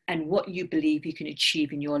and what you believe you can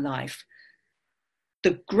achieve in your life.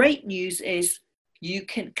 The great news is you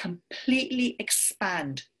can completely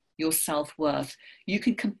expand your self-worth. You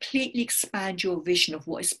can completely expand your vision of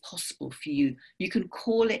what is possible for you. You can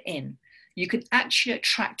call it in. You can actually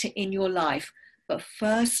attract it in your life. But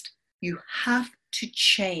first, you have to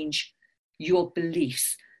change your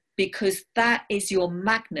beliefs, because that is your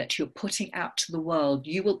magnet you're putting out to the world.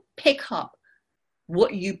 You will pick up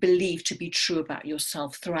what you believe to be true about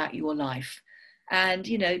yourself throughout your life. And,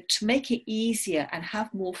 to make it easier and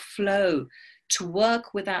have more flow, to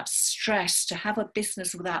work without stress, to have a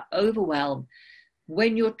business without overwhelm,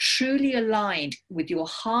 when you're truly aligned with your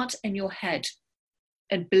heart and your head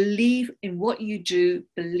and believe in what you do,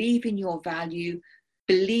 believe in your value,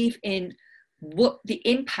 believe in what the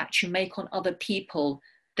impact you make on other people,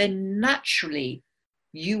 then naturally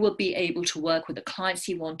you will be able to work with the clients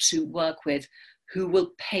you want to work with, who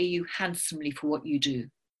will pay you handsomely for what you do.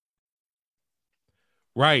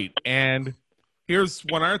 Right. And here's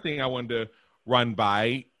one other thing I wanted to run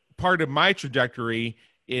by. Part of my trajectory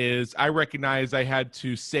is I recognize I had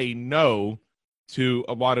to say no to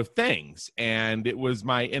a lot of things, and it was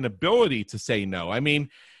my inability to say no. I mean,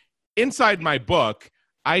 inside my book,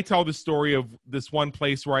 I tell the story of this one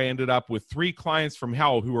place where I ended up with 3 clients from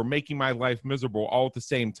hell who were making my life miserable all at the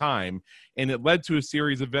same time. And it led to a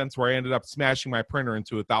series of events where I ended up smashing my printer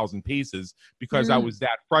into 1,000 pieces because I was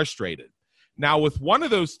that frustrated. Now, with one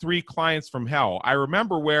of those 3 clients from hell, I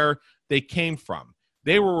remember where they came from.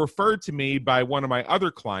 They were referred to me by one of my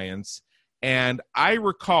other clients. And I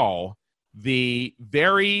recall the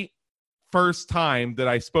very first time that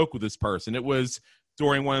I spoke with this person. It was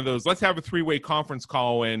during one of those, let's have a 3-way conference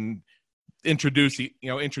call and introduce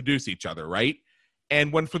each other, right?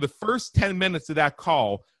 And when for the first 10 minutes of that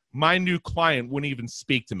call, my new client wouldn't even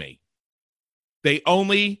speak to me. They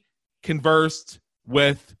only conversed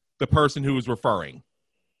with the person who was referring.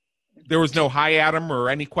 There was no hi, Adam, or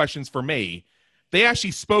any questions for me. They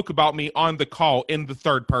actually spoke about me on the call in the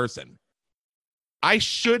third person. I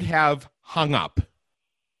should have hung up.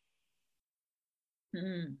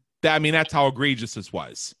 That's how egregious this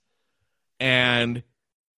was. And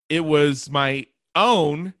it was my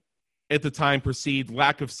own, at the time, perceived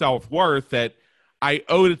lack of self-worth that I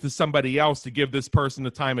owed it to somebody else to give this person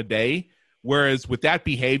the time of day. Whereas with that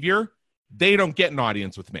behavior, they don't get an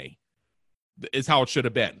audience with me, is how it should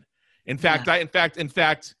have been. In fact,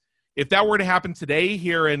 if that were to happen today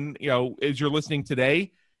here and, as you're listening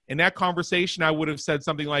today, in that conversation, I would have said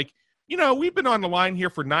something like, we've been on the line here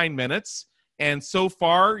for 9 minutes. And so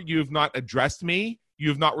far, you've not addressed me,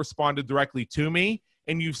 you've not responded directly to me,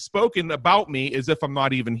 and you've spoken about me as if I'm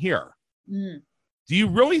not even here. Do you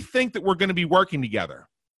really think that we're going to be working together?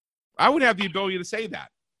 I would have the ability to say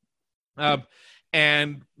that.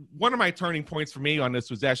 And one of my turning points for me on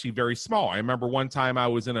this was actually very small. I remember one time I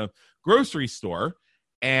was in a grocery store,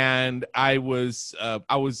 and I was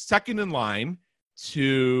second in line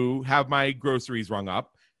to have my groceries rung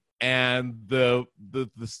up, and the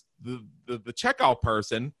checkout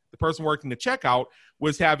person, the person working the checkout,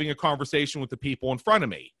 was having a conversation with the people in front of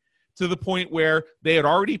me, to the point where they had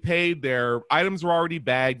already paid, their items were already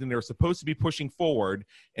bagged, and they were supposed to be pushing forward.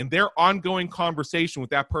 And their ongoing conversation with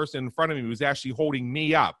that person in front of me was actually holding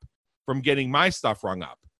me up from getting my stuff rung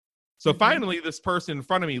up. So finally, this person in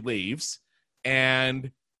front of me leaves, and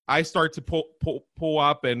I start to pull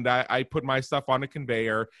up, and I put my stuff on a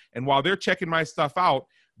conveyor. And while they're checking my stuff out,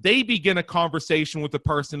 they begin a conversation with the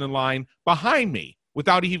person in line behind me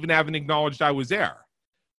without even having acknowledged I was there.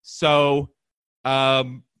 So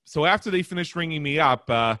after they finished ringing me up,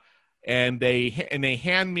 and they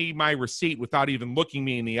hand me my receipt without even looking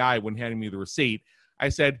me in the eye when handing me the receipt, I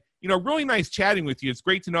said, really nice chatting with you. It's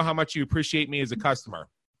great to know how much you appreciate me as a customer.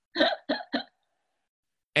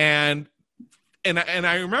 And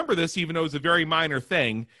I remember this, even though it was a very minor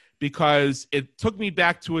thing, because it took me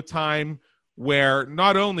back to a time where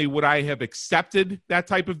not only would I have accepted that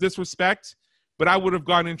type of disrespect, but I would have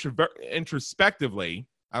gone introspectively.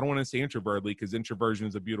 I don't want to say introvertedly, because introversion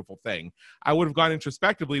is a beautiful thing. I would have gone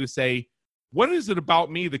introspectively to say, what is it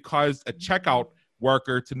about me that caused a checkout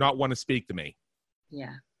worker to not want to speak to me?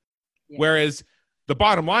 Yeah. Whereas the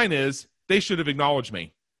bottom line is they should have acknowledged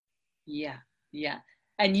me. Yeah.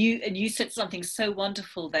 And you said something so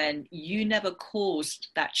wonderful then. You never caused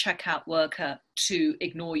that checkout worker to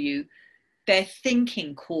ignore you. Their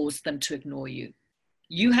thinking caused them to ignore you.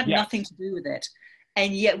 You had nothing to do with it.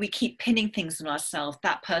 And yet we keep pinning things on ourselves.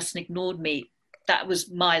 That person ignored me.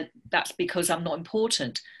 That's because I'm not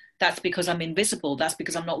important. That's because I'm invisible. That's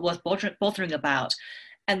because I'm not worth bothering about.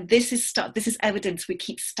 And this is evidence we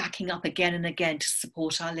keep stacking up again and again to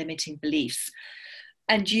support our limiting beliefs.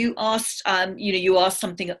 And you asked,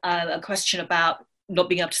 a question about not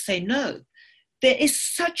being able to say no. There is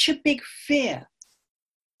such a big fear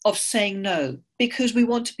of saying no because we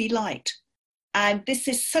want to be liked. And this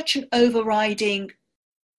is such an overriding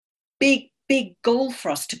big goal for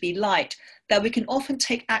us to be liked that we can often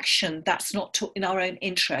take action that's not in our own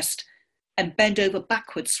interest and bend over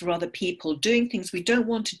backwards for other people, doing things we don't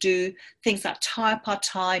want to do, things that tie up our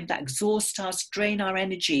time, that exhaust us, drain our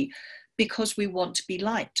energy, because we want to be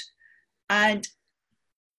liked. And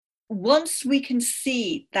once we can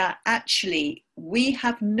see that actually we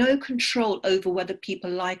have no control over whether people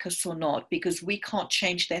like us or not, because we can't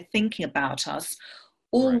change their thinking about us,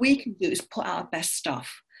 all we can do is put out our best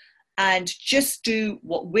stuff and just do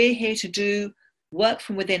what we're here to do, work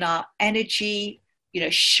from within our energy,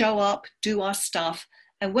 show up, do our stuff.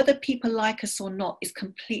 And whether people like us or not is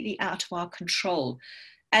completely out of our control.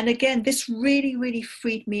 And again, this really, really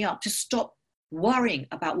freed me up to stop worrying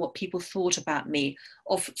about what people thought about me,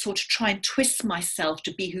 or sort of try and twist myself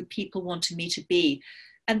to be who people wanted me to be.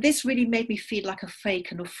 And this really made me feel like a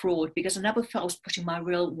fake and a fraud, because I never felt I was putting my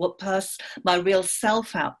real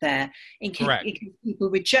self out there in case people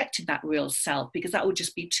rejected that real self, because that would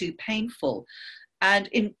just be too painful. And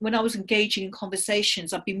when I was engaging in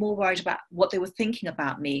conversations, I'd be more worried about what they were thinking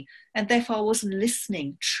about me. And therefore, I wasn't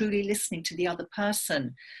truly listening to the other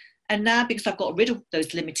person. And now, because I've got rid of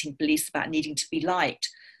those limiting beliefs about needing to be liked,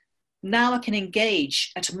 now I can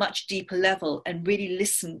engage at a much deeper level and really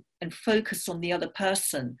listen and focus on the other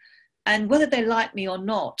person. And whether they like me or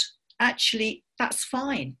not, actually, that's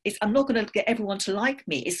fine. I'm not going to get everyone to like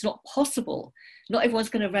me. It's not possible. Not everyone's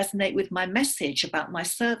going to resonate with my message about my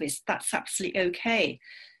service. That's absolutely okay.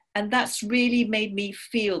 And that's really made me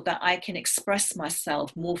feel that I can express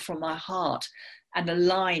myself more from my heart and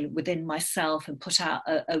align within myself and put out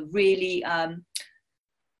a really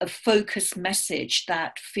a focused message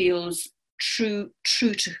that feels true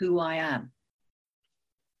to who I am.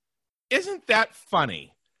 Isn't that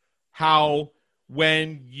funny how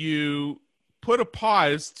when you put a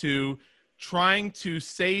pause to trying to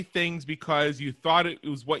say things because you thought it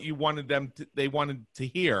was what you wanted they wanted to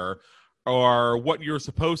hear, or what you're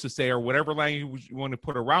supposed to say, or whatever language you want to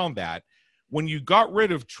put around that, when you got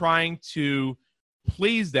rid of trying to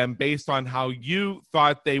please them based on how you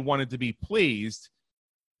thought they wanted to be pleased,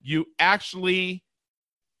 you actually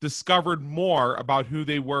discovered more about who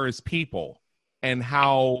they were as people and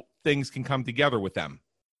how things can come together with them.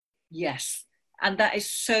 Yes. And that is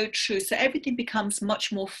so true. So everything becomes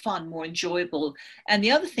much more fun, more enjoyable. And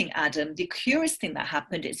the other thing, Adam, the curious thing that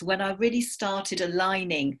happened is when I really started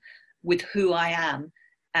aligning with who I am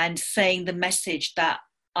and saying the message that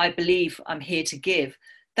I believe I'm here to give,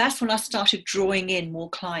 that's when I started drawing in more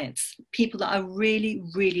clients, people that I really,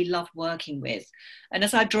 really love working with. And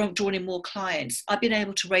as I've drawn in more clients, I've been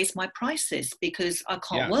able to raise my prices because I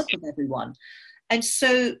can't work with everyone. And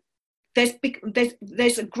so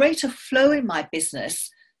there's a greater flow in my business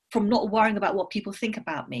from not worrying about what people think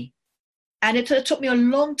about me. And it took me a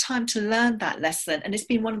long time to learn that lesson. And it's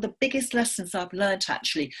been one of the biggest lessons I've learned,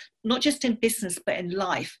 actually, not just in business, but in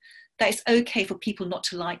life, that it's okay for people not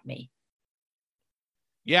to like me.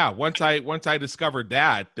 Yeah, once I discovered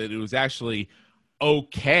that it was actually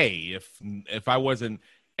okay if I wasn't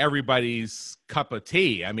everybody's cup of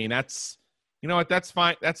tea. I mean, that's, you know what, that's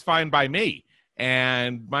fine. That's fine by me.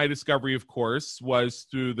 And my discovery, of course, was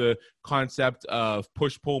through the concept of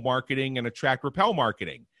push-pull marketing and attract-repel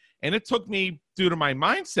marketing. And it took me, due to my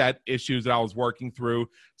mindset issues that I was working through,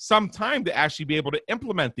 some time to actually be able to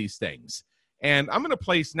implement these things. And I'm in a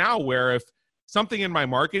place now where if something in my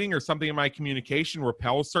marketing or something in my communication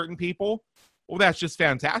repels certain people, well, that's just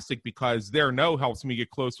fantastic, because their no helps me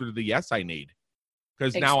get closer to the yes I need.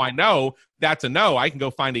 Because now I know that's a no, I can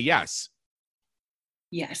go find a yes.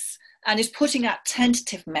 Yes. And it's putting out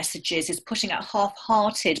tentative messages, it's putting out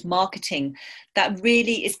half-hearted marketing that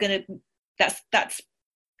really is going to, that's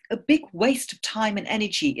a big waste of time and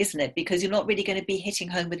energy, isn't it? Because you're not really going to be hitting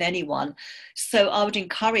home with anyone. So I would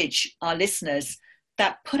encourage our listeners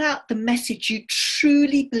that put out the message you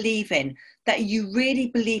truly believe in, that you really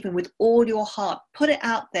believe in with all your heart. Put it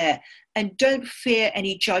out there and don't fear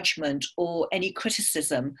any judgment or any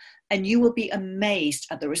criticism. And you will be amazed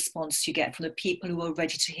at the response you get from the people who are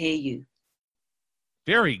ready to hear you.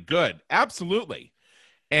 Very good. Absolutely.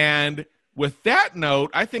 And with that note,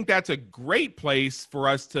 I think that's a great place for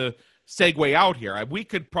us to segue out here. We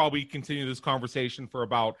could probably continue this conversation for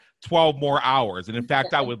about 12 more hours. And in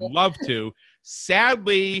fact, I would love to.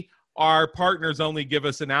 Sadly, our partners only give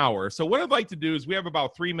us an hour. So what I'd like to do is, we have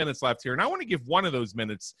about 3 minutes left here, and I want to give one of those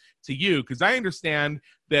minutes to you, because I understand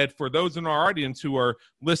that for those in our audience who are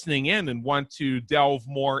listening in and want to delve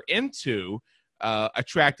more into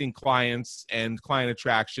attracting clients and client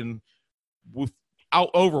attraction without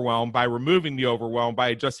overwhelm, by removing the overwhelm, by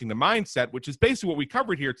adjusting the mindset, which is basically what we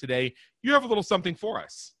covered here today, you have a little something for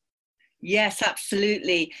us. Yes,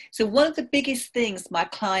 absolutely. So one of the biggest things my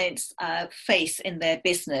clients face in their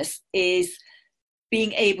business is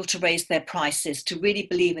being able to raise their prices, to really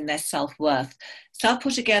believe in their self-worth. So I've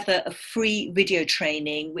put together a free video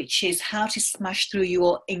training, which is how to smash through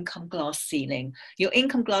your income glass ceiling. Your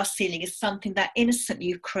income glass ceiling is something that innocently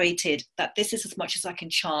you've created, that this is as much as I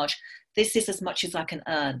can charge, this is as much as I can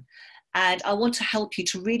earn. And I want to help you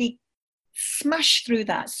to really smash through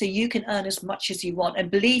that so you can earn as much as you want. And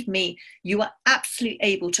believe me, you are absolutely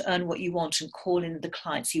able to earn what you want and call in the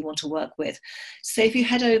clients you want to work with. So if you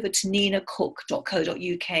head over to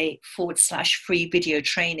ninacook.co.uk/free video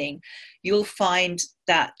training, you'll find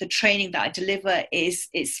that the training that I deliver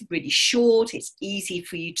it's really short, it's easy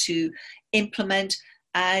for you to implement.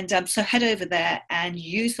 And so head over there and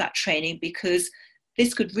use that training, because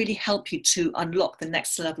this could really help you to unlock the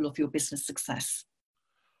next level of your business success.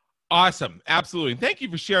 Awesome. Absolutely. And thank you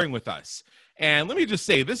for sharing with us. And let me just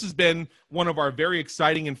say, this has been one of our very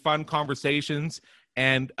exciting and fun conversations.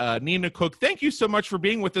 And Nina Cook, thank you so much for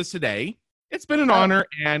being with us today. It's been an honor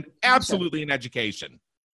and absolutely an education.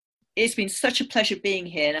 It's been such a pleasure being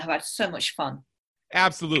here, and I've had so much fun.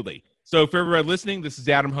 Absolutely. So for everybody listening, this is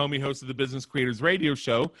Adam Homey, host of the Business Creators Radio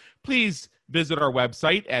Show. Please visit our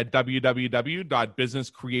website at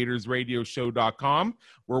www.businesscreatorsradioshow.com,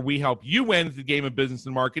 where we help you win at the game of business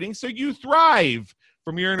and marketing so you thrive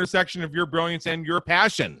from your intersection of your brilliance and your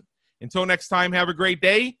passion. Until next time, have a great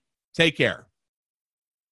day. Take care.